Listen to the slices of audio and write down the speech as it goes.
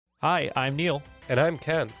Hi, I'm Neil. And I'm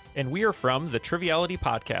Ken. And we are from the Triviality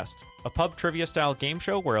Podcast, a pub trivia-style game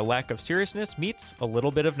show where a lack of seriousness meets a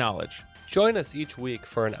little bit of knowledge. Join us each week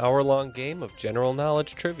for an hour-long game of general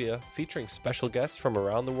knowledge trivia featuring special guests from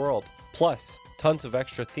around the world, plus tons of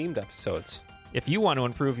extra themed episodes. If you want to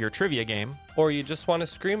improve your trivia game, or you just want to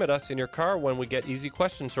scream at us in your car when we get easy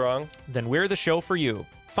questions wrong, then we're the show for you.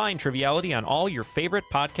 Find Triviality on all your favorite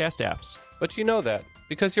podcast apps. But you know that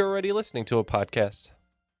because you're already listening to a podcast.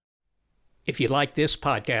 If you like this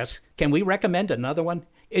podcast, can we recommend another one?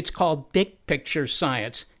 It's called Big Picture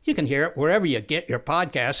Science. You can hear it wherever you get your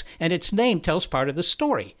podcasts, and its name tells part of the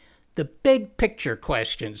story. The big picture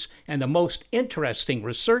questions and the most interesting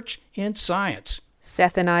research in science.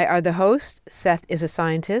 Seth and I are the hosts. Seth is a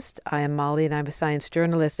scientist. I am Molly, and I'm a science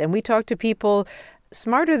journalist. And we talk to people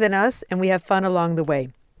smarter than us, and we have fun along the way.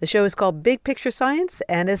 The show is called Big Picture Science,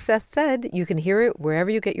 and as Seth said, you can hear it wherever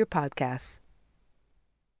you get your podcasts.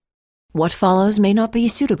 What follows may not be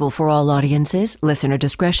suitable for all audiences. Listener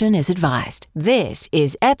discretion is advised. This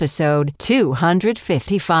is episode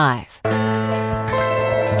 255.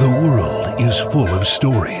 The world is full of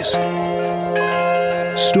stories.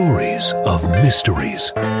 Stories of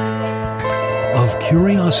mysteries, of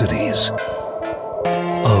curiosities,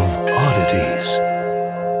 of oddities.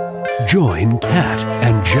 Join Kat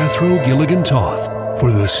and Jethro Gilligan-Toth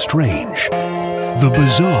for the strange, the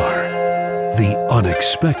bizarre, the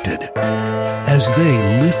unexpected, as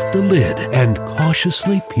they lift the lid and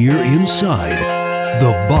cautiously peer inside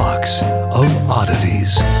the box of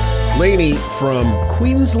oddities. Lainey from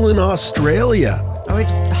Queensland, Australia. Are we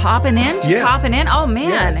just hopping in? Hopping in? Oh,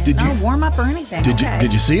 man. Yeah. Did no you warm up or anything.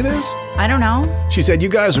 Did you see this? I don't know. She said you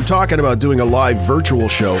guys are talking about doing a live virtual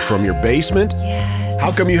show from your basement. Yes.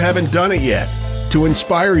 How come you haven't done it yet? To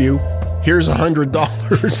inspire you, here's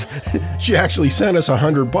 $100. She actually sent us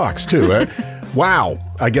 $100 too. Wow.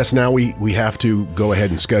 I guess now we have to go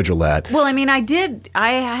ahead and schedule that. Well, I mean, I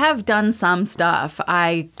have done some stuff.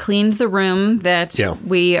 I cleaned the room that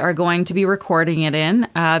we are going to be recording it in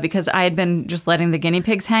because I had been just letting the guinea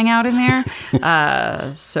pigs hang out in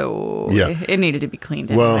there. So it needed to be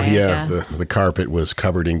cleaned anyway, well, yeah, the carpet was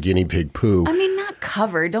covered in guinea pig poo. I mean, not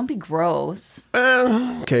covered. Don't be gross.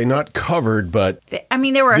 Okay, not covered, but... I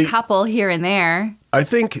mean, there were a couple here and there. I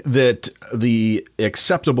think that the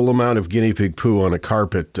acceptable amount of guinea pig poo on a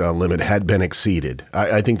carpet limit had been exceeded.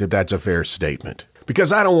 I think that that's a fair statement.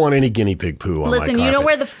 Because I don't want any guinea pig poo on my carpet. Listen, you know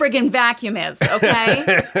where the friggin' vacuum is,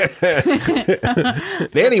 okay?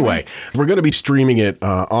 Anyway, we're going to be streaming it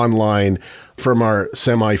online from our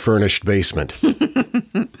semi-furnished basement.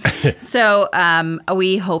 So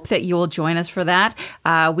we hope that you will join us for that.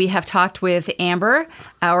 We have talked with Amber,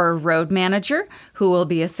 our road manager, who will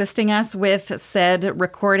be assisting us with said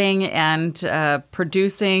recording and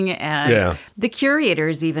producing, and the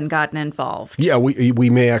curator's even gotten involved. Yeah, we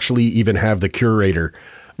may actually even have the curator.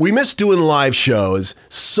 We miss doing live shows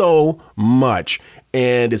so much,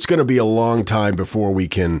 and it's going to be a long time before we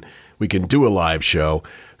can do a live show.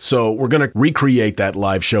 So we're going to recreate that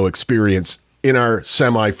live show experience in our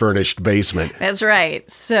semi-furnished basement. That's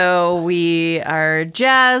right. So we are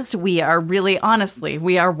jazzed. We are really, honestly,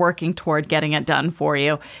 we are working toward getting it done for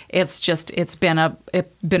you. It's been a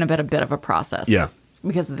bit of a process. Yeah.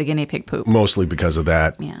 Because of the guinea pig poop. Mostly because of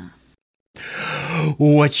that. Yeah.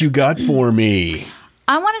 What you got for me?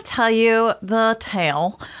 I want to tell you the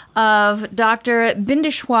tale of Dr.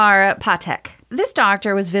 Bindeshwar Pathak. This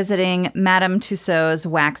doctor was visiting Madame Tussauds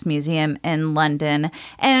Wax Museum in London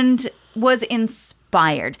and was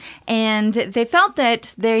inspired. And they felt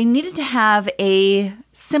that they needed to have a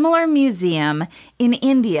similar museum in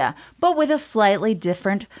India, but with a slightly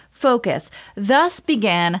different focus. Thus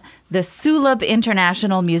began the Sulabh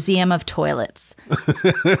International Museum of Toilets.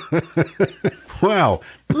 Wow.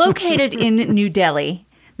 Located in New Delhi,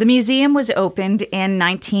 the museum was opened in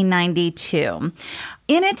 1992.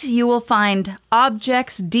 In it, you will find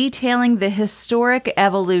objects detailing the historic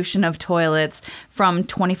evolution of toilets from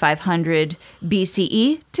 2500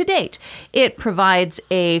 BCE to date. It provides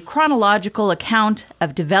a chronological account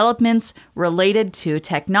of developments related to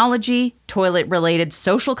technology, toilet-related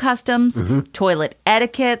social customs, toilet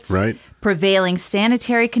etiquettes, prevailing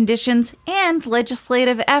sanitary conditions, and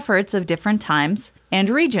legislative efforts of different times and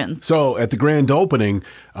regions. So, at the grand opening,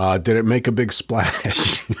 did it make a big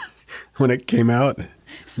splash when it came out?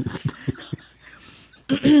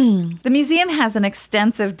 The museum has an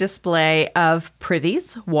extensive display of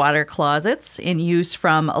privies, water closets, in use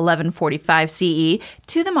from 1145 CE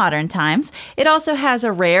to the modern times. It also has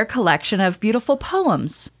a rare collection of beautiful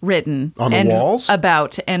poems written on the walls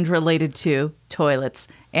about and related to toilets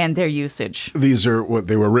and their usage. These are what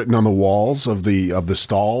they were written on the walls of the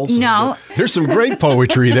stalls? No. There's some great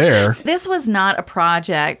poetry there. This was not a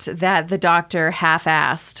project that the doctor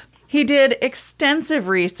half-assed. He did extensive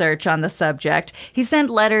research on the subject. He sent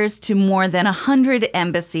letters to more than 100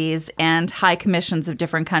 embassies and high commissions of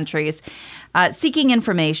different countries, seeking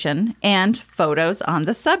information and photos on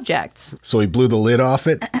the subject. So he blew the lid off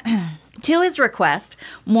it? To his request,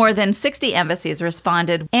 more than 60 embassies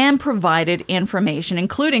responded and provided information,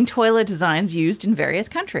 including toilet designs used in various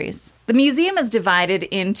countries. The museum is divided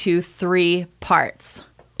into 3 parts: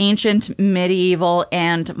 ancient, medieval,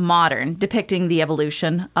 and modern, depicting the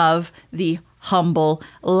evolution of the humble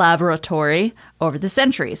lavatory over the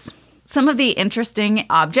centuries. Some of the interesting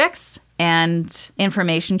objects and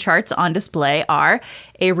information charts on display are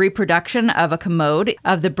a reproduction of a commode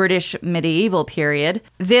of the British medieval period.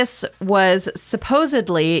 This was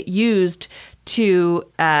supposedly used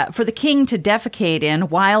for the king to defecate in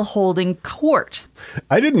while holding court.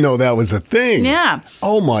 I didn't know that was a thing. Yeah.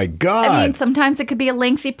 Oh, my God. I mean, sometimes it could be a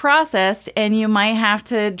lengthy process, and you might have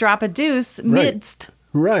to drop a deuce midst.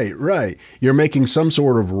 Right. You're making some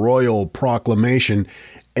sort of royal proclamation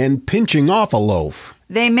and pinching off a loaf.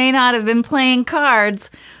 They may not have been playing cards,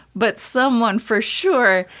 but someone for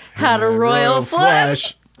sure had a royal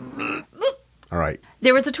flush. All right.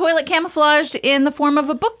 There was a toilet camouflaged in the form of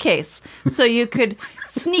a bookcase, so you could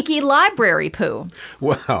sneaky library poo.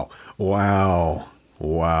 Wow.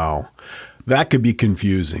 That could be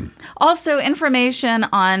confusing. Also, information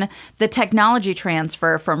on the technology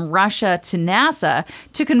transfer from Russia to NASA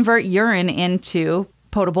to convert urine into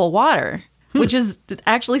potable water, which is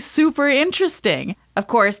actually super interesting. Of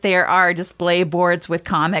course, there are display boards with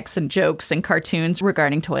comics and jokes and cartoons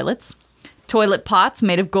regarding toilets. Toilet pots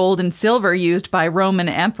made of gold and silver used by Roman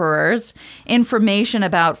emperors. Information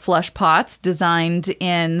about flush pots designed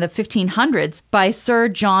in the 1500s by Sir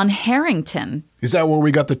John Harrington. Is that where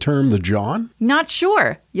we got the term the John? Not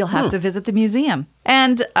sure. You'll have to visit the museum.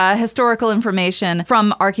 And historical information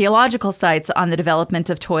from archaeological sites on the development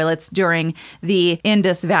of toilets during the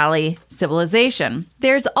Indus Valley civilization.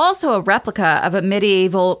 There's also a replica of a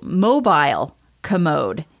medieval mobile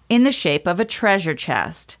commode in the shape of a treasure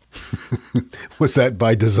chest. Was that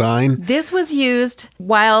by design? This was used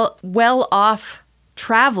while well-off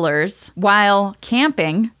travelers, while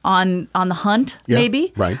camping on the hunt,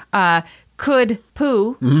 maybe, right. Could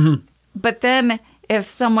poo. Mm-hmm. But then if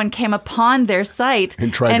someone came upon their site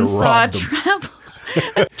and saw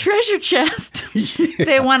a treasure chest,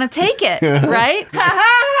 they want to take it, right?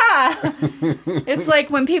 It's like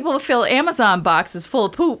when people fill Amazon boxes full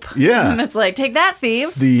of poop. Yeah. And it's like, take that,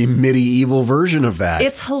 thieves. It's the medieval version of that.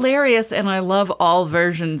 It's hilarious, and I love all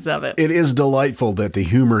versions of it. It is delightful that the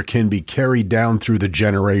humor can be carried down through the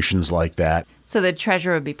generations like that. So the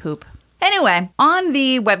treasure would be poop. Anyway, on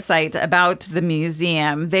the website about the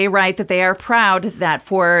museum, they write that they are proud that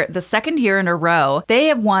for the second year in a row, they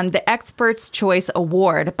have won the Expert's Choice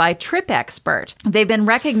Award by Trip Expert. They've been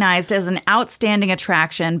recognized as an outstanding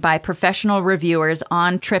attraction by professional reviewers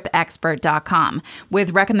on tripexpert.com,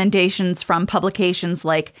 with recommendations from publications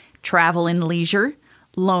like Travel and Leisure,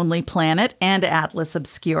 Lonely Planet, and Atlas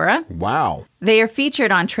Obscura. Wow. They are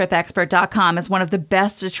featured on tripexpert.com as one of the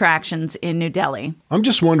best attractions in New Delhi. I'm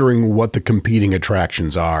just wondering what the competing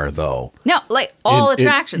attractions are, though. No, like all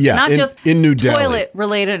attractions, not just in New Delhi.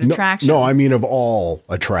 Toilet-related attractions. No, I mean of all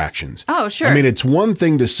attractions. Oh, sure. I mean, it's one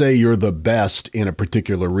thing to say you're the best in a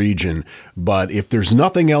particular region, but if there's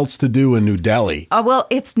nothing else to do in New Delhi... Oh, well,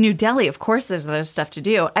 it's New Delhi. Of course there's other stuff to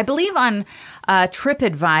do. I believe on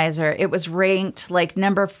TripAdvisor, it was ranked like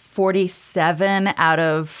number 47 out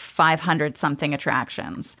of 500-something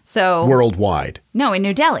attractions. So worldwide? No, in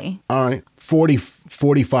New Delhi. All right.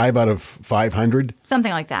 45 out of 500?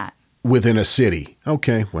 Something like that. Within a city.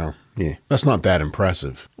 Okay, well, yeah. That's not that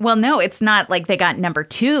impressive. Well, no, it's not like they got number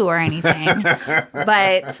 2 or anything.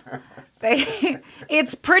 But...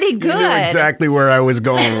 it's pretty good. You knew exactly where I was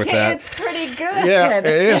going with that. It's pretty good. Yeah, it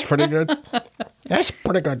is pretty good. That's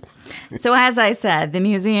pretty good. So as I said, the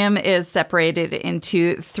museum is separated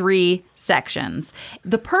into 3 sections.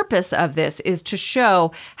 The purpose of this is to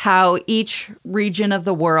show how each region of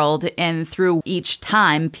the world and through each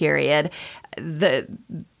time period, the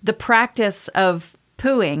practice of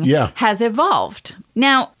pooing has evolved.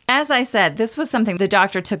 Now, as I said, this was something the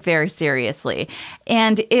doctor took very seriously.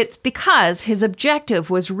 And it's because his objective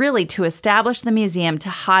was really to establish the museum to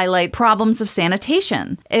highlight problems of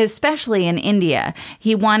sanitation, especially in India.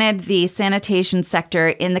 He wanted the sanitation sector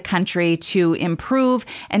in the country to improve.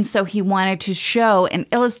 And so he wanted to show and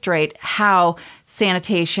illustrate how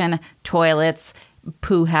sanitation, toilets,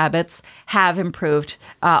 poo habits have improved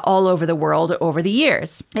all over the world over the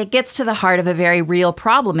years. It gets to the heart of a very real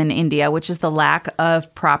problem in India, which is the lack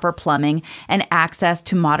of proper plumbing and access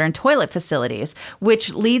to modern toilet facilities,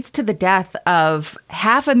 which leads to the death of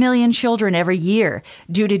 500,000 children every year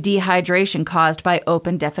due to dehydration caused by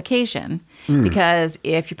open defecation. Because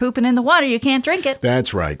if you're pooping in the water, you can't drink it.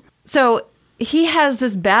 That's right. So he has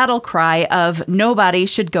this battle cry of nobody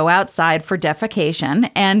should go outside for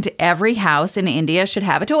defecation and every house in India should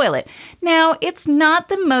have a toilet. Now, it's not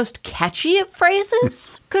the most catchy of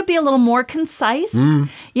phrases. Could be a little more concise.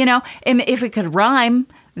 You know, and if it could rhyme,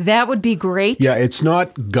 that would be great. Yeah, it's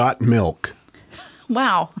not got milk.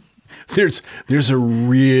 Wow. There's a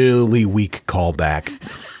really weak callback.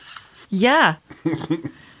 Yeah.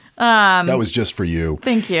 That was just for you.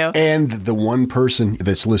 Thank you. And the one person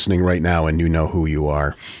that's listening right now, and you know who you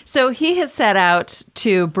are. So he has set out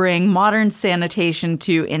to bring modern sanitation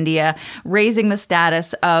to India, raising the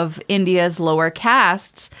status of India's lower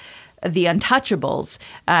castes, the untouchables,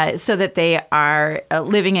 so that they are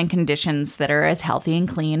living in conditions that are as healthy and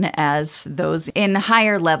clean as those in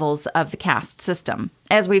higher levels of the caste system.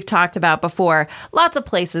 As we've talked about before, lots of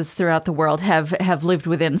places throughout the world have lived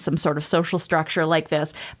within some sort of social structure like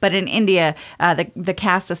this. But in India, the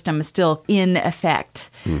caste system is still in effect.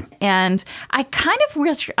 And I kind of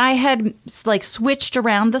wish I had switched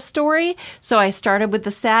around the story. So I started with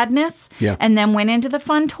the sadness and then went into the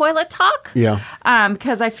fun toilet talk. Yeah.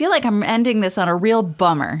 Because I feel like I'm ending this on a real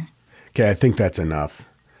bummer. Okay, I think that's enough.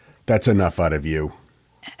 That's enough out of you.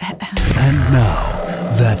 And now,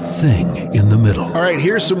 that thing in the middle. All right,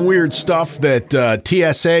 here's some weird stuff that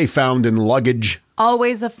TSA found in luggage.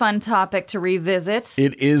 Always a fun topic to revisit.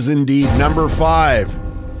 It is indeed number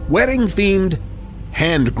 5. Wedding-themed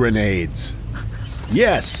hand grenades.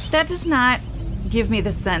 Yes. That does not give me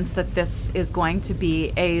the sense that this is going to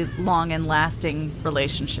be a long and lasting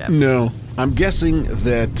relationship. No. I'm guessing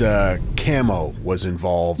that camo was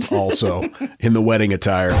involved also in the wedding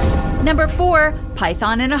attire. Number 4,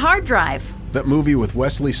 Python in a hard drive. That movie with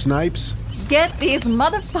Wesley Snipes? Get these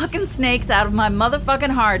motherfucking snakes out of my motherfucking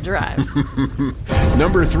hard drive.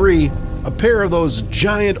 Number 3, a pair of those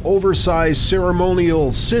giant oversized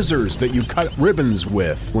ceremonial scissors that you cut ribbons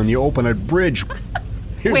with when you open a bridge.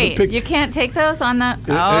 Here's Wait, you can't take those on the...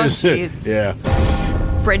 Oh, jeez. Yeah.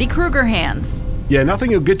 Freddy Krueger hands. Yeah,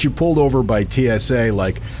 nothing will get you pulled over by TSA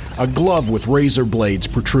like a glove with razor blades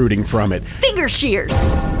protruding from it. Finger shears.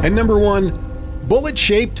 And number 1,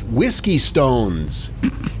 bullet-shaped whiskey stones.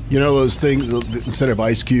 You know those things, instead of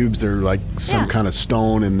ice cubes, they're like some kind of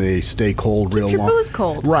stone and they stay cold real long. Keep your booze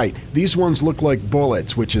cold. Right. These ones look like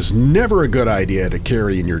bullets, which is never a good idea to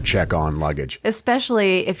carry in your check-on luggage.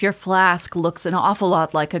 Especially if your flask looks an awful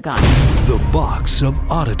lot like a gun. The Box of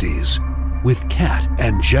Oddities with Kat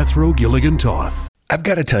and Jethro Gilligan-Toth. I've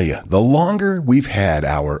got to tell you, the longer we've had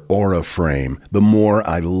our Aura frame, the more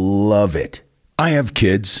I love it. I have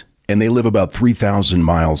kids, and they live about 3,000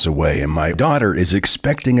 miles away, and my daughter is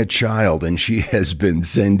expecting a child, and she has been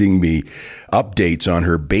sending me updates on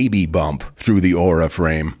her baby bump through the Aura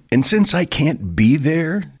frame. And since I can't be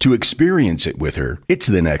there to experience it with her, it's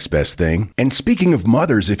the next best thing. And speaking of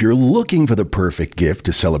mothers, if you're looking for the perfect gift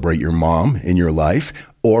to celebrate your mom in your life,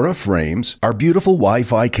 Aura frames are beautiful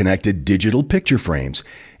Wi-Fi connected digital picture frames.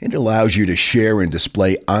 It allows you to share and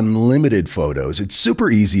display unlimited photos. It's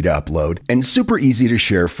super easy to upload and super easy to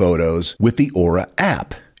share photos with the Aura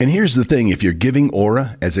app. And here's the thing, if you're giving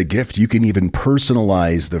Aura as a gift, you can even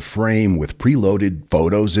personalize the frame with preloaded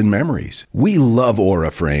photos and memories. We love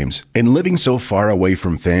Aura frames, and living so far away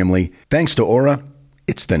from family, thanks to Aura,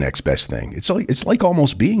 it's the next best thing. It's like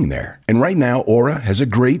almost being there. And right now, Aura has a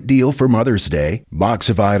great deal for Mother's Day. Box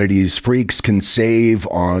of Oddities freaks can save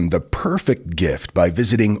on the perfect gift by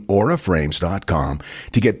visiting auraframes.com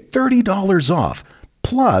to get $30 off,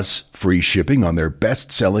 plus free shipping on their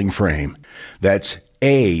best-selling frame. That's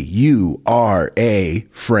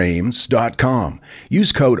AURAFrames.com.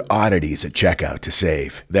 Use code oddities at checkout to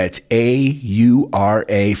save. That's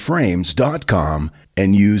AURAFrames.com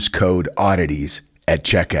and use code oddities at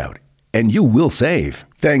checkout, and you will save.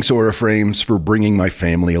 Thanks, Aura Frames, for bringing my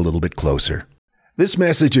family a little bit closer. This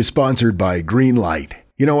message is sponsored by Greenlight.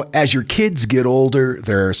 You know, as your kids get older,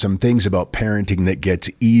 there are some things about parenting that gets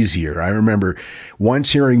easier. I remember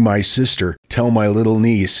once hearing my sister tell my little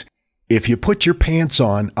niece, "If you put your pants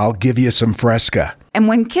on, I'll give you some Fresca." And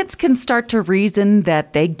when kids can start to reason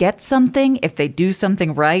that they get something if they do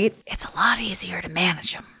something right, it's a lot easier to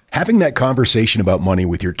manage them. Having that conversation about money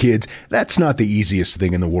with your kids, that's not the easiest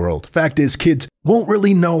thing in the world. Fact is, kids won't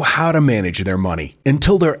really know how to manage their money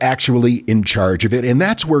until they're actually in charge of it, and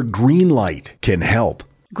that's where Greenlight can help.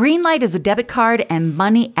 Greenlight is a debit card and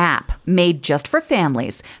money app made just for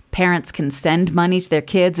families. Parents can send money to their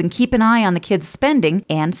kids and keep an eye on the kids' spending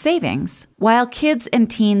and savings, while kids and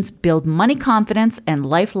teens build money confidence and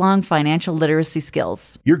lifelong financial literacy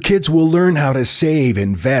skills. Your kids will learn how to save,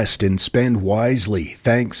 invest, and spend wisely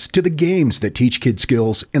thanks to the games that teach kids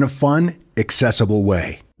skills in a fun, accessible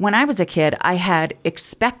way. When I was a kid, I had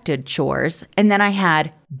expected chores, and then I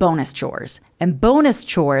had bonus chores. And bonus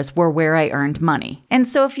chores were where I earned money. And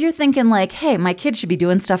so if you're thinking like, hey, my kid should be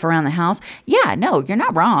doing stuff around the house, yeah, no, you're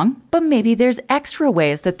not wrong. But maybe there's extra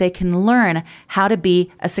ways that they can learn how to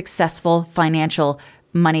be a successful financial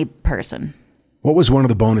money person. What was one of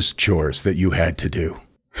the bonus chores that you had to do?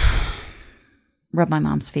 Rub my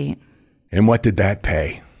mom's feet. And what did that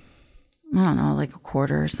pay? I don't know, like a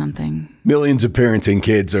quarter or something. Millions of parents and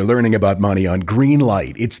kids are learning about money on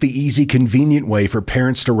Greenlight. It's the easy, convenient way for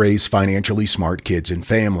parents to raise financially smart kids and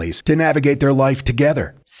families to navigate their life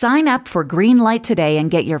together. Sign up for Greenlight today and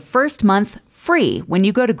get your first month free when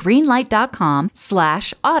you go to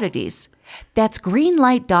greenlight.com/oddities. That's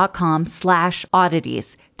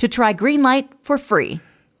greenlight.com/oddities to try Greenlight for free.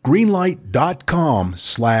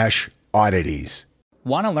 Greenlight.com/oddities.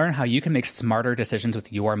 Want to learn how you can make smarter decisions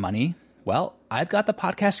with your money? Well, I've got the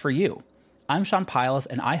podcast for you. I'm Sean Piles,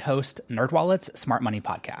 and I host NerdWallet's Smart Money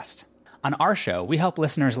Podcast. On our show, we help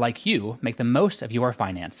listeners like you make the most of your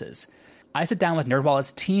finances. I sit down with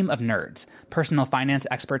NerdWallet's team of nerds, personal finance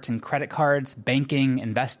experts in credit cards, banking,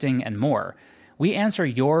 investing, and more. We answer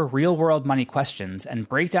your real-world money questions and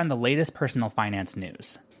break down the latest personal finance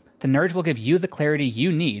news. The nerds will give you the clarity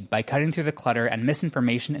you need by cutting through the clutter and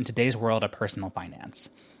misinformation in today's world of personal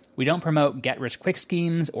finance. We don't promote get-rich-quick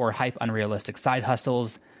schemes or hype unrealistic side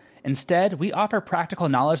hustles. Instead, we offer practical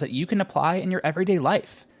knowledge that you can apply in your everyday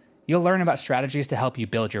life. You'll learn about strategies to help you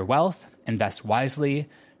build your wealth, invest wisely,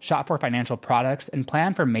 shop for financial products, and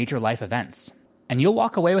plan for major life events. And you'll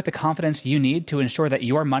walk away with the confidence you need to ensure that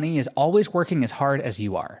your money is always working as hard as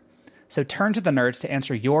you are. So turn to the nerds to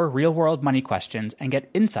answer your real-world money questions and get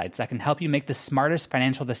insights that can help you make the smartest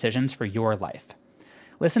financial decisions for your life.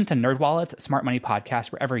 Listen to NerdWallet's Smart Money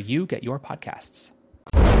Podcast wherever you get your podcasts.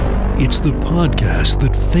 It's the podcast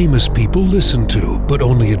that famous people listen to, but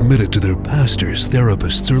only admit it to their pastors,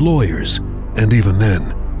 therapists, or lawyers. And even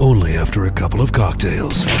then, only after a couple of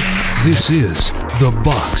cocktails. This is the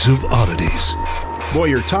Box of Oddities. Boy,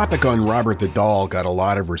 your topic on Robert the Doll got a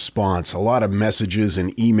lot of response, a lot of messages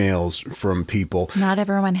and emails from people. Not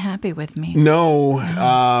everyone happy with me. No.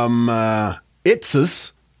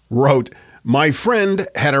 Itzus wrote, my friend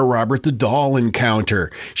had a Robert the Doll encounter.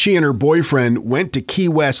 She and her boyfriend went to Key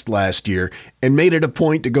West last year and made it a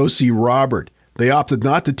point to go see Robert. They opted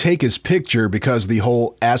not to take his picture because the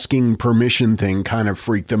whole asking permission thing kind of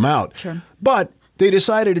freaked them out. Sure. But they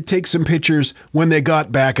decided to take some pictures when they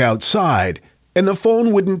got back outside. And the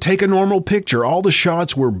phone wouldn't take a normal picture. All the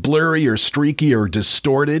shots were blurry or streaky or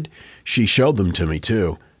distorted. She showed them to me,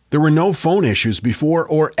 too. There were no phone issues before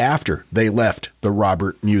or after they left the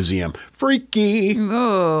Robert Museum. Freaky!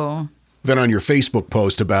 Oh. Then on your Facebook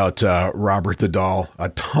post about Robert the Doll, a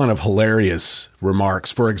ton of hilarious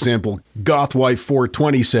remarks. For example,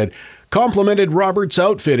 Gothwife420 said, complimented Robert's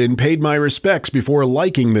outfit and paid my respects before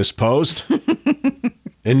liking this post.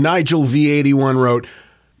 And Nigel V81 wrote,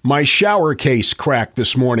 my shower case cracked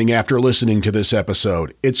this morning after listening to this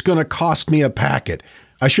episode. It's going to cost me a packet.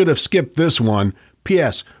 I should have skipped this one.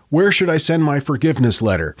 P.S. Where should I send my forgiveness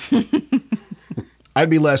letter? I'd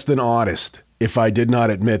be less than honest if I did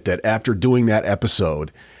not admit that after doing that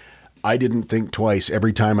episode, I didn't think twice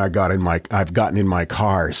every time I've gotten in my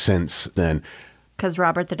car since then. Because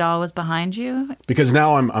Robert the Doll was behind you? Because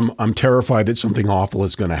now I'm terrified that something awful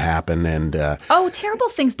is going to happen. And terrible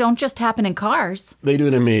things don't just happen in cars. They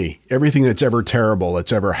do to me. Everything that's ever terrible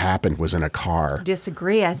that's ever happened was in a car.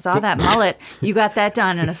 Disagree. I saw that mullet. You got that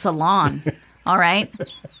done in a salon. All right?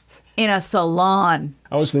 In a salon.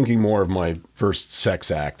 I was thinking more of my first sex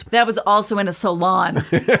act. That was also in a salon.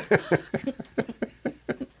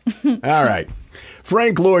 All right.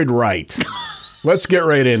 Frank Lloyd Wright. Let's get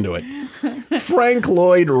right into it. Frank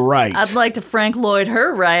Lloyd Wright. I'd like to Frank Lloyd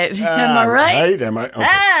her right. Am I right? Am I?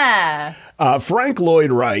 Okay. Frank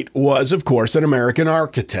Lloyd Wright was, of course, an American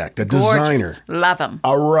architect, a designer. Love him.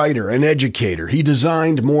 A writer, an educator. He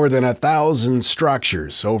designed more than 1,000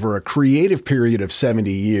 structures over a creative period of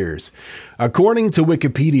 70 years. According to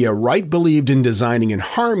Wikipedia, Wright believed in designing in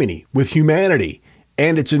harmony with humanity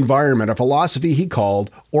and its environment, a philosophy he called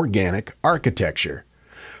organic architecture.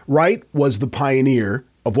 Wright was the pioneer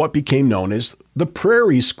of what became known as the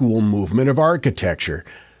Prairie School movement of architecture.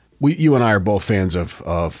 You and I are both fans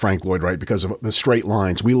of Frank Lloyd Wright because of the straight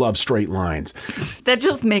lines. We love straight lines. That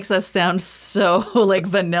just makes us sound so like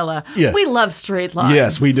vanilla. Yeah. We love straight lines.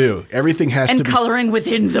 Yes, we do. Everything has to be... And coloring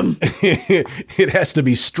within them. It has to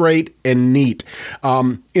be straight and neat.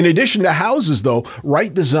 In addition to houses, though,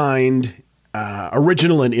 Wright designed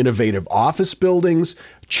original and innovative office buildings,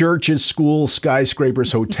 churches, schools,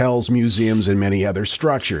 skyscrapers, hotels, museums, and many other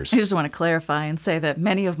structures. I just want to clarify and say that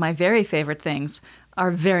many of my very favorite things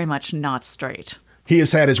are very much not straight. He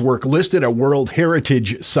has had his work listed a World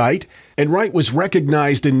Heritage Site, and Wright was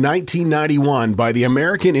recognized in 1991 by the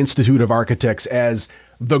American Institute of Architects as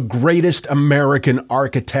the greatest American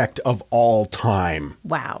architect of all time.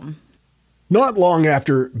 Wow. Not long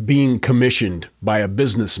after being commissioned by a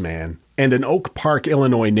businessman and an Oak Park,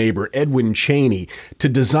 Illinois neighbor, Edwin Cheney, to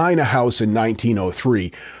design a house in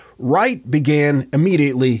 1903, Wright began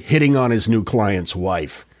immediately hitting on his new client's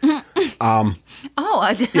wife.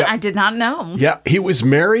 I did not know. Yeah, he was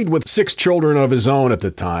married with 6 children of his own at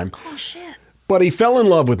the time. Oh, shit. But he fell in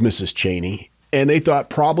love with Mrs. Cheney, and they thought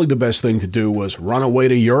probably the best thing to do was run away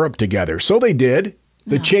to Europe together. So they did.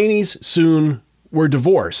 The Cheneys soon were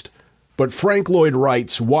divorced, but Frank Lloyd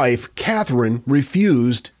Wright's wife, Catherine,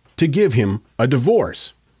 refused to give him a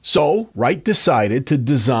divorce. So Wright decided to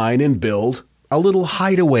design and build a little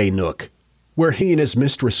hideaway nook where he and his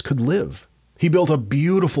mistress could live. He built a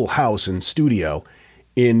beautiful house and studio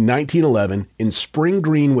in 1911 in Spring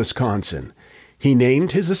Green, Wisconsin. He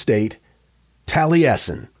named his estate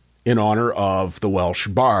Taliesin in honor of the Welsh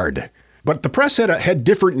bard. But the press had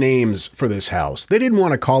different names for this house. They didn't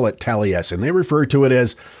want to call it Taliesin. They referred to it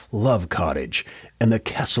as Love Cottage and the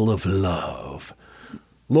Castle of Love.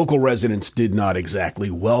 Local residents did not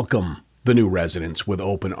exactly welcome the new residents with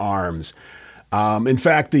open arms. In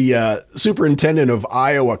fact, the superintendent of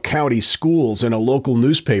Iowa County Schools in a local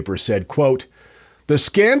newspaper said, quote, "The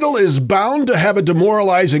scandal is bound to have a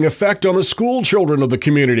demoralizing effect on the school children of the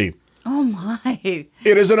community. Oh, my.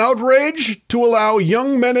 It is an outrage to allow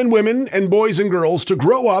young men and women and boys and girls to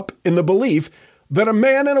grow up in the belief that a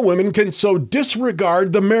man and a woman can so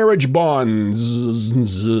disregard the marriage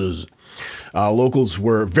bonds." Locals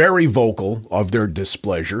were very vocal of their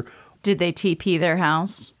displeasure. Did they TP their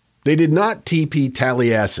house? They did not TP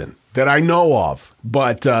Taliesin that I know of,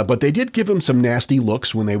 but they did give him some nasty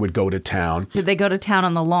looks when they would go to town. Did they go to town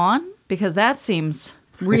on the lawn? Because that seems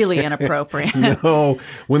really inappropriate. No,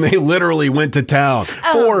 when they literally went to town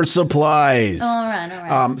for supplies. All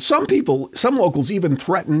right. Some locals even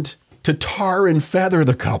threatened to tar and feather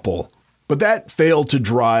the couple, but that failed to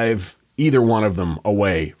drive either one of them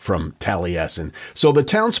away from Taliesin. So the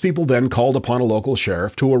townspeople then called upon a local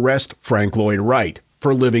sheriff to arrest Frank Lloyd Wright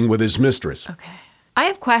for living with his mistress. Okay. I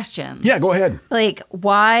have questions. Yeah, go ahead. Like,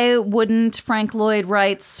 why wouldn't Frank Lloyd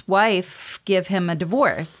Wright's wife give him a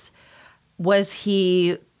divorce? Was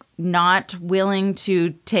he not willing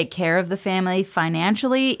to take care of the family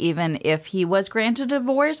financially, even if he was granted a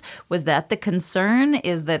divorce? Was that the concern,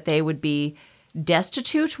 is that they would be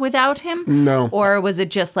destitute without him? No. Or was it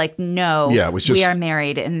just like, no, yeah, it was just, we are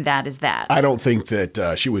married and that is that? I don't think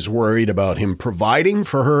that she was worried about him providing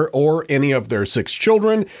for her or any of their 6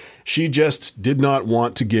 children. She just did not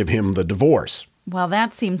want to give him the divorce. Well,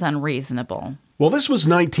 that seems unreasonable. Well, this was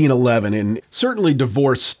 1911, and certainly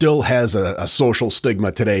divorce still has a social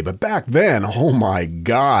stigma today. But back then, oh my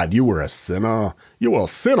God, you were a sinner. You were a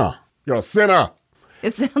sinner. You're a sinner.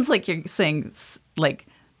 It sounds like you're saying like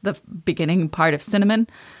the beginning part of cinnamon,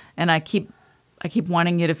 and I keep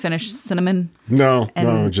wanting you to finish cinnamon. No,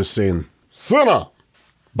 just saying sinner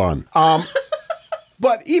bun.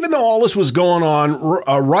 But even though all this was going on,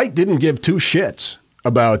 Wright didn't give 2 shits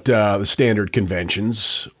about the standard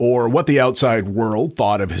conventions or what the outside world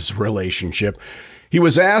thought of his relationship. He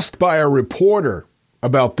was asked by a reporter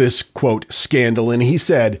about this, quote, scandal, and he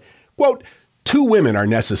said, quote, "2 women are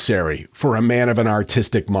necessary for a man of an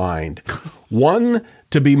artistic mind. One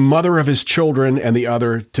to be mother of his children and the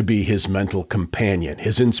other to be his mental companion,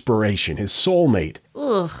 his inspiration, his soulmate."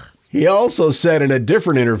 Ugh. He also said in a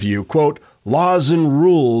different interview, quote, "Laws and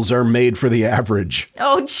rules are made for the average.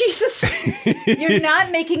 Oh, Jesus. You're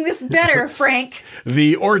not making this better, Frank.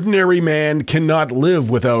 The ordinary man cannot live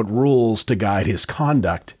without rules to guide his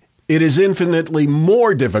conduct. It is infinitely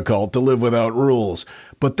more difficult to live without rules,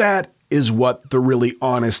 but that is what the really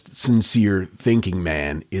honest, sincere thinking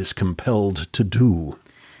man is compelled to do."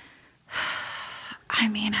 I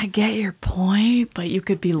mean, I get your point, but you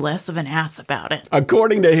could be less of an ass about it.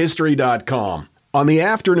 According to History.com, on the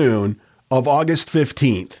afternoon of August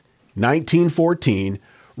 15th, 1914,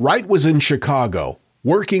 Wright was in Chicago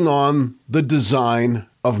working on the design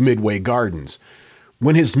of Midway Gardens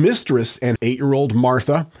when his mistress and 8-year-old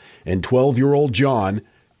Martha and 12-year-old John.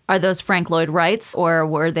 Are those Frank Lloyd Wright's, or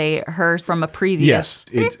were they hers from a previous?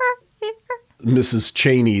 Yes. Mrs.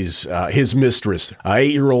 Cheney's, his mistress,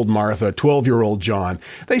 8-year-old Martha, 12-year-old John.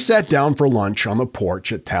 They sat down for lunch on the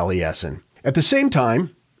porch at Taliesin. At the same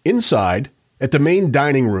time, inside, at the main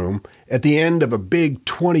dining room, at the end of a big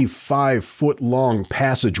 25-foot-long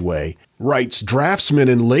passageway, Wright's draftsmen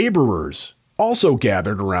and laborers also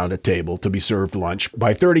gathered around a table to be served lunch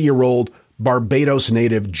by 30-year-old Barbados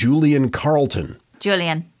native Julian Carlton.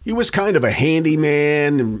 Julian. He was kind of a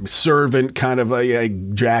handyman, servant, kind of a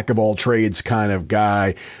jack-of-all-trades kind of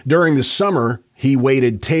guy. During the summer, he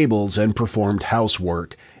waited tables and performed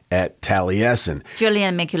housework at Taliesin.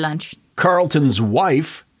 Julian, make you lunch. Carlton's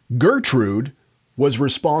wife, Gertrude, was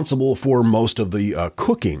responsible for most of the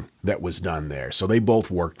cooking that was done there. So they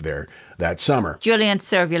both worked there that summer. Julian,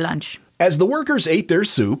 serve your lunch. As the workers ate their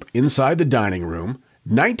soup inside the dining room,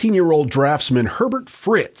 19-year-old draftsman Herbert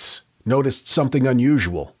Fritz noticed something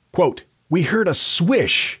unusual. Quote, "We heard a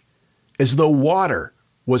swish as though water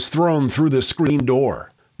was thrown through the screen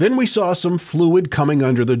door. Then we saw some fluid coming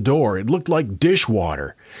under the door. It looked like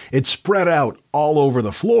dishwater. It spread out all over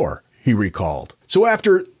the floor," he recalled. So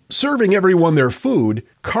after serving everyone their food,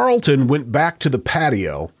 Carlton went back to the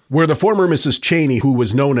patio where the former Mrs. Cheney, who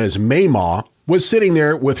was known as Mayma, was sitting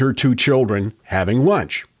there with her 2 children having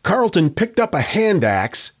lunch. Carlton picked up a hand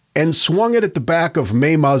axe and swung it at the back of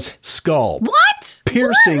Mayma's skull. What?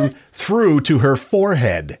 Piercing through to her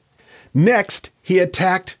forehead. Next, he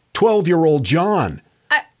attacked 12-year-old John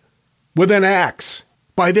with an axe.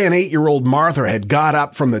 By then, 8-year-old Martha had got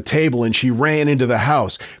up from the table and she ran into the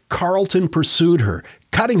house. Carlton pursued her,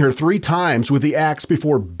 cutting her 3 times with the axe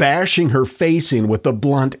before bashing her face in with the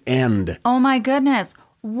blunt end. Oh my goodness.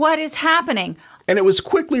 What is happening? And it was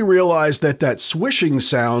quickly realized that swishing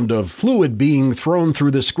sound of fluid being thrown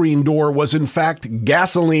through the screen door was in fact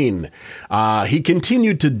gasoline. He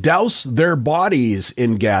continued to douse their bodies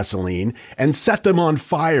in gasoline and set them on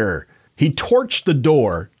fire. He torched the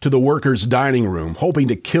door to the workers' dining room, hoping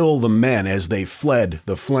to kill the men as they fled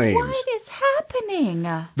the flames. What is happening?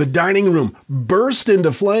 The dining room burst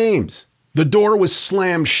into flames. The door was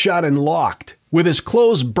slammed shut and locked. With his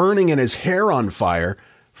clothes burning and his hair on fire,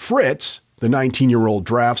 Fritz, the 19-year-old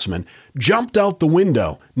draftsman, jumped out the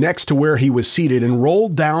window next to where he was seated and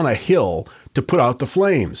rolled down a hill to put out the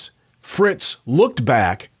flames. Fritz looked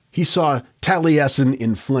back. He saw Taliesin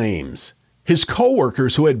in flames. His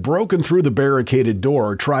co-workers who had broken through the barricaded door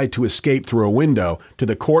or tried to escape through a window to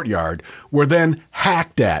the courtyard were then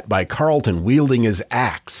hacked at by Carlton wielding his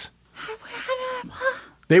axe.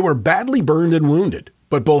 They were badly burned and wounded.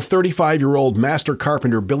 But both 35-year-old master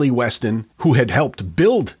carpenter Billy Weston, who had helped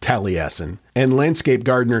build Taliesin, and landscape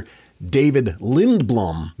gardener David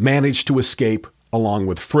Lindblom managed to escape along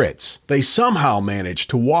with Fritz. They somehow managed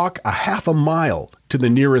to walk a half a mile to the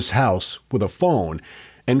nearest house with a phone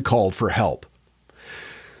and called for help.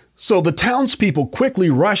 So the townspeople quickly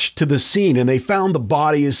rushed to the scene and they found the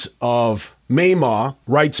bodies of Mayma,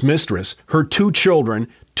 Wright's mistress, her 2 children,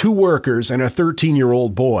 2 workers, and a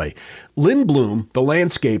 13-year-old boy. Lindblom, the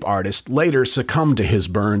landscape artist, later succumbed to his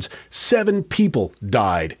burns. 7 people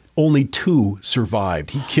died. Only 2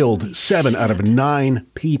 survived. He killed 7 out of 9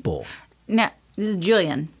 people. Now, this is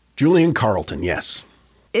Julian. Julian Carlton, yes.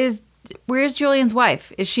 Where's Julian's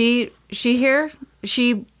wife? Is she here?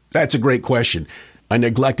 That's a great question. I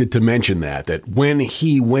neglected to mention that when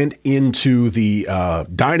he went into the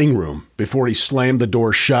dining room before he slammed the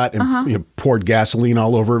door shut and poured gasoline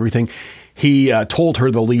all over everything, he told her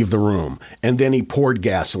to leave the room. And then he poured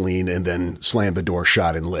gasoline and then slammed the door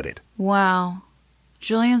shut and lit it. Wow.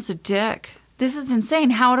 Julian's a dick. This is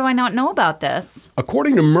insane. How do I not know about this?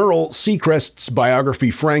 According to Merle Seacrest's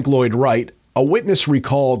biography, Frank Lloyd Wright, a witness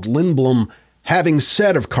recalled Lindblom having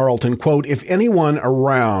said of Carlton, quote, "If anyone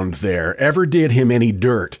around there ever did him any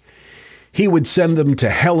dirt, he would send them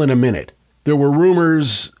to hell in a minute." There were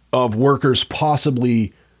rumors of workers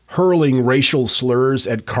possibly hurling racial slurs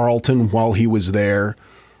at Carlton while he was there.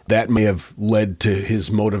 That may have led to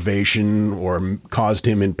his motivation or caused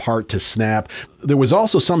him in part to snap. There was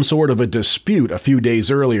also some sort of a dispute a few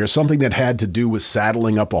days earlier, something that had to do with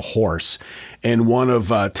saddling up a horse. And one of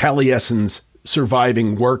Taliesin's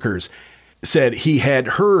surviving workers said he had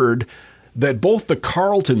heard that both the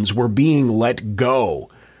Carltons were being let go,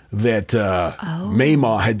 that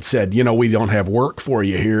Mayma had said, we don't have work for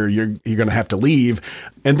you here. You're going to have to leave.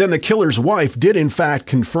 And then the killer's wife did, in fact,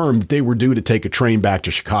 confirm that they were due to take a train back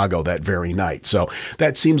to Chicago that very night. So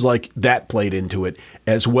that seems like that played into it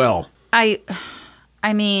as well. I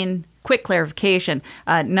mean, quick clarification.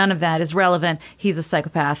 None of that is relevant. He's a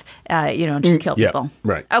psychopath. Just kill people.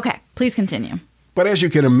 Right. Okay, please continue. But as you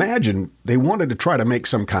can imagine, they wanted to try to make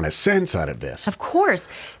some kind of sense out of this. Of course.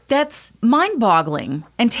 That's mind-boggling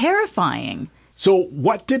and terrifying. So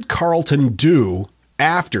what did Carlton do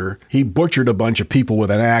after he butchered a bunch of people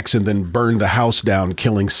with an axe and then burned the house down,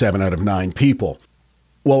 killing 7 out of 9 people?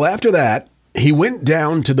 Well, after that, he went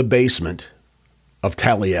down to the basement of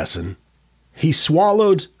Taliesin. He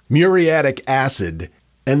swallowed muriatic acid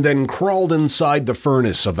and then crawled inside the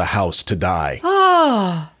furnace of the house to die.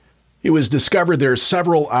 Oh. He was discovered there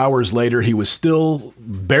several hours later. He was still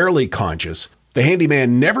barely conscious. The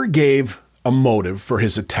handyman never gave a motive for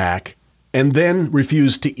his attack and then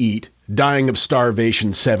refused to eat, dying of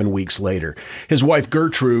starvation 7 weeks later. His wife,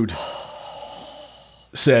 Gertrude,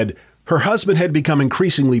 said her husband had become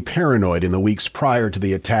increasingly paranoid in the weeks prior to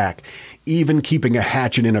the attack, even keeping a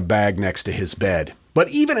hatchet in a bag next to his bed. But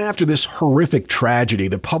even after this horrific tragedy,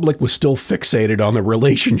 the public was still fixated on the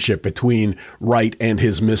relationship between Wright and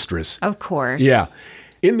his mistress. Of course. Yeah.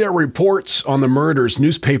 In their reports on the murders,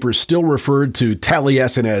 newspapers still referred to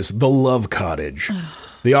Taliesin as the Love Cottage.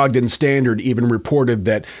 The Ogden Standard even reported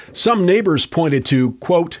that some neighbors pointed to,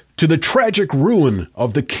 quote, to the tragic ruin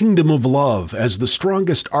of the kingdom of love as the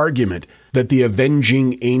strongest argument that the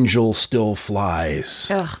avenging angel still flies.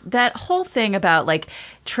 Ugh, that whole thing about like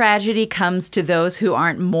tragedy comes to those who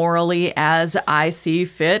aren't morally as I see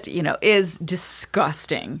fit, is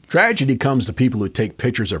disgusting. Tragedy comes to people who take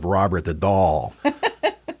pictures of Robert the doll.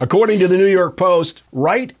 According to the New York Post,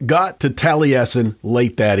 Wright got to Taliesin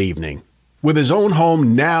late that evening. With his own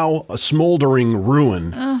home now a smoldering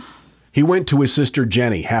ruin, he went to his sister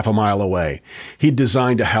Jenny, half a mile away. He'd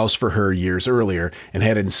designed a house for her years earlier and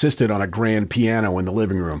had insisted on a grand piano in the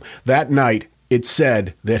living room. That night, it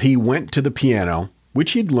said that he went to the piano,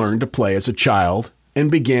 which he'd learned to play as a child, and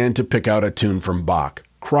began to pick out a tune from Bach,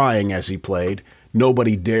 crying as he played.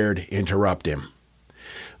 Nobody dared interrupt him.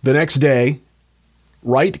 The next day,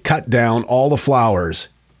 Wright cut down all the flowers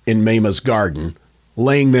in Maima's garden,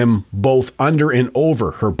 laying them both under and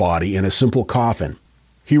over her body in a simple coffin.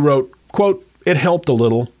 He wrote, quote, it helped a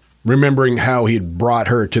little, remembering how he'd brought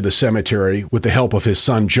her to the cemetery with the help of his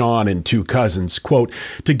son John and 2 cousins. Quote,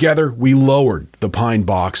 together we lowered the pine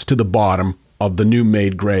box to the bottom of the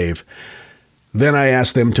new-made grave. Then I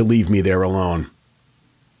asked them to leave me there alone.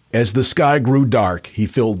 As the sky grew dark, he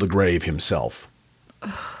filled the grave himself.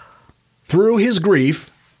 Through his grief,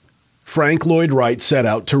 Frank Lloyd Wright set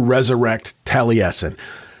out to resurrect Taliesin,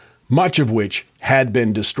 much of which had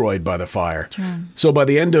been destroyed by the fire. Sure. So by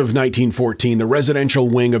the end of 1914, the residential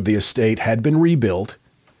wing of the estate had been rebuilt.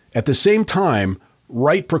 At the same time,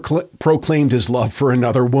 Wright proclaimed his love for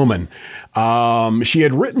another woman. She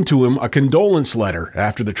had written to him a condolence letter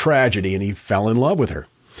after the tragedy, and he fell in love with her.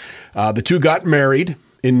 The two got married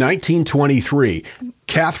in 1923.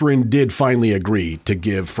 Catherine did finally agree to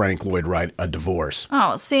give Frank Lloyd Wright a divorce.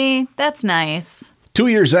 Oh, see, that's nice. 2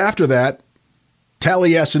 years after that,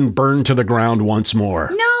 Taliesin burned to the ground once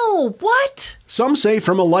more. No, what? Some say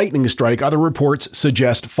from a lightning strike. Other reports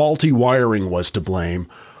suggest faulty wiring was to blame.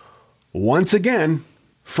 Once again,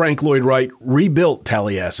 Frank Lloyd Wright rebuilt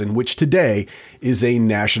Taliesin, which today is a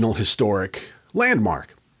National Historic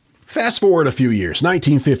Landmark. Fast forward a few years,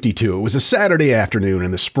 1952. It was a Saturday afternoon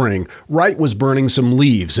in the spring. Wright was burning some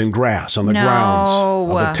leaves and grass on the grounds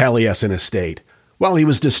of the Taliesin estate. While he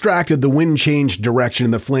was distracted, the wind changed direction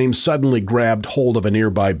and the flames suddenly grabbed hold of a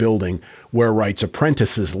nearby building where Wright's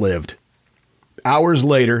apprentices lived. Hours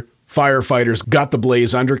later, firefighters got the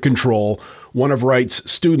blaze under control. One of Wright's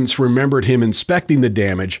students remembered him inspecting the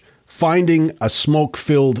damage, finding a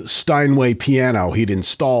smoke-filled Steinway piano he'd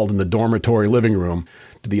installed in the dormitory living room.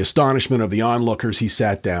 To the astonishment of the onlookers, he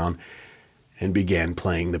sat down and began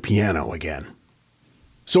playing the piano again.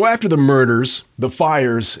 So after the murders, the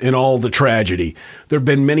fires, and all the tragedy, there have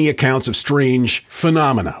been many accounts of strange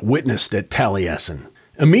phenomena witnessed at Taliesin.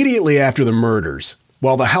 Immediately after the murders,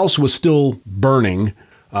 while the house was still burning,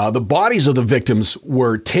 the bodies of the victims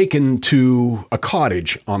were taken to a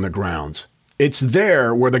cottage on the grounds. It's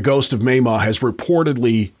there where the ghost of Maima has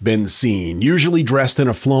reportedly been seen. Usually dressed in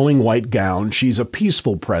a flowing white gown, she's a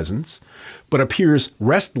peaceful presence, but appears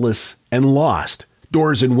restless and lost.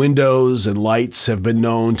 Doors and windows and lights have been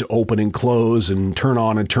known to open and close and turn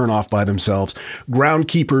on and turn off by themselves.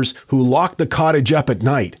 Groundkeepers who lock the cottage up at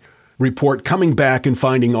night report coming back and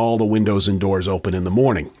finding all the windows and doors open in the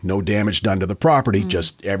morning. No damage done to the property,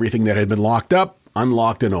 just everything that had been locked up,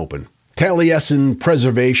 unlocked and open. Taliesin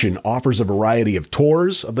Preservation offers a variety of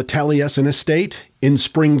tours of the Taliesin estate. In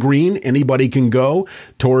Spring Green, anybody can go.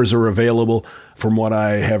 Tours are available, from what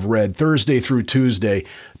I have read, Thursday through Tuesday.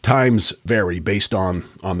 Times vary based on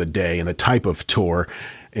the day and the type of tour.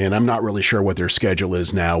 And I'm not really sure what their schedule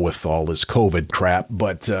is now with all this COVID crap.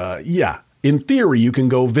 But yeah, in theory, you can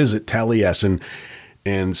go visit Taliesin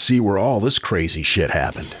and see where all this crazy shit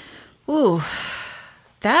happened. Ooh,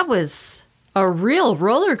 that was a real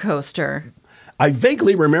roller coaster. I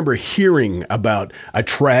vaguely remember hearing about a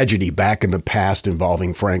tragedy back in the past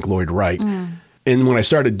involving Frank Lloyd Wright. And when I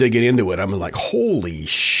started digging into it, I'm like, holy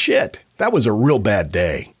shit, that was a real bad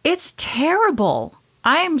day. It's terrible.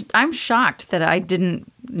 I'm shocked that I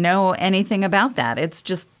didn't know anything about that. It's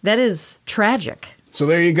just, that is tragic. So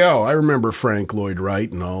there you go. I remember Frank Lloyd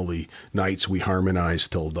Wright and all the nights we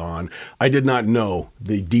harmonized till dawn. I did not know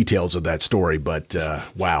the details of that story, but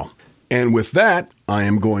wow. And with that, I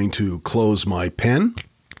am going to close my pen,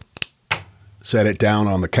 set it down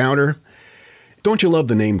on the counter. Don't you love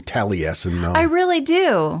the name Taliesin, though? I really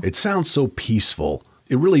do. It sounds so peaceful.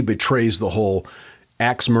 It really betrays the whole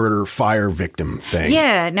axe murder fire victim thing.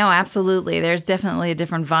 Yeah, no, absolutely. There's definitely a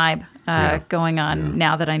different vibe going on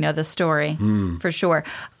now that I know the story, for sure.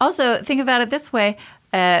 Also, think about it this way.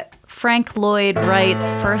 Frank Lloyd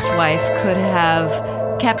Wright's first wife could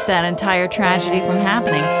have kept that entire tragedy from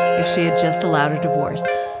happening if she had just allowed a divorce.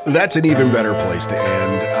 That's an even better place to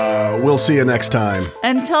end. We'll see you next time.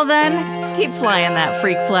 Until then, keep flying that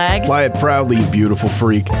freak flag. Fly it proudly, you beautiful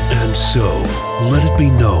freak. And so, let it be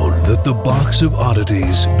known that the Box of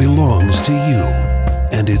Oddities belongs to you,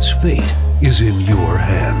 and its fate is in your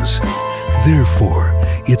hands. Therefore,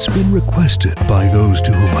 it's been requested by those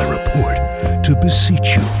to whom I report to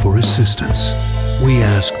beseech you for assistance. We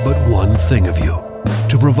ask but one thing of you,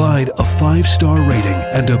 to provide a 5-star rating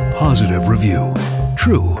and a positive review.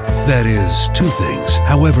 True, that is 2 things.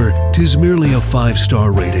 However, 'tis merely a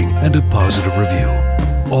 5-star rating and a positive review.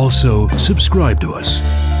 Also, subscribe to us.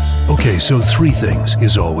 Okay, so 3 things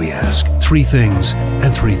is all we ask. 3 things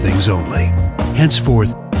and 3 things only.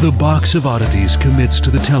 Henceforth, the Box of Oddities commits to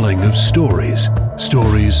the telling of stories.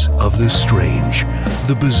 Stories of the strange,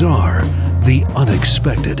 the bizarre, the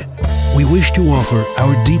unexpected. We wish to offer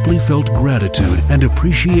our deeply felt gratitude and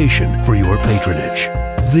appreciation for your patronage.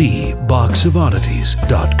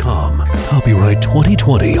 TheBoxOfOddities.com. Copyright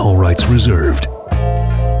 2020, all rights reserved.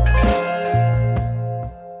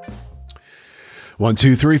 1,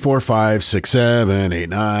 2, 3, 4, 5, 6, 7, 8,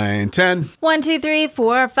 9, 10. 1, 2, 3,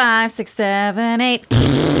 4, 5, 6, 7, 8.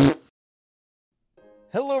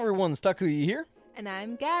 Hello everyone, Stakuyi here. And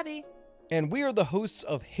I'm Gabby. And we are the hosts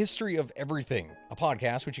of History of Everything, a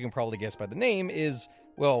podcast which you can probably guess by the name is,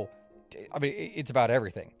 well, I mean, it's about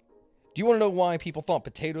everything. Do you want to know why people thought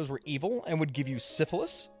potatoes were evil and would give you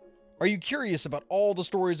syphilis? Are you curious about all the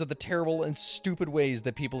stories of the terrible and stupid ways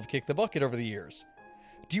that people have kicked the bucket over the years?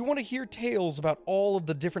 Do you want to hear tales about all of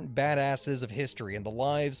the different badasses of history and the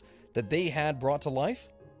lives that they had brought to life?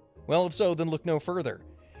 Well, if so, then look no further.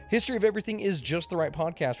 History of Everything is just the right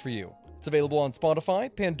podcast for you. It's available on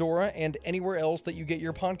Spotify, Pandora, and anywhere else that you get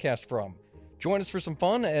your podcast from. Join us for some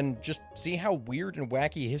fun and just see how weird and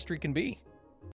wacky history can be.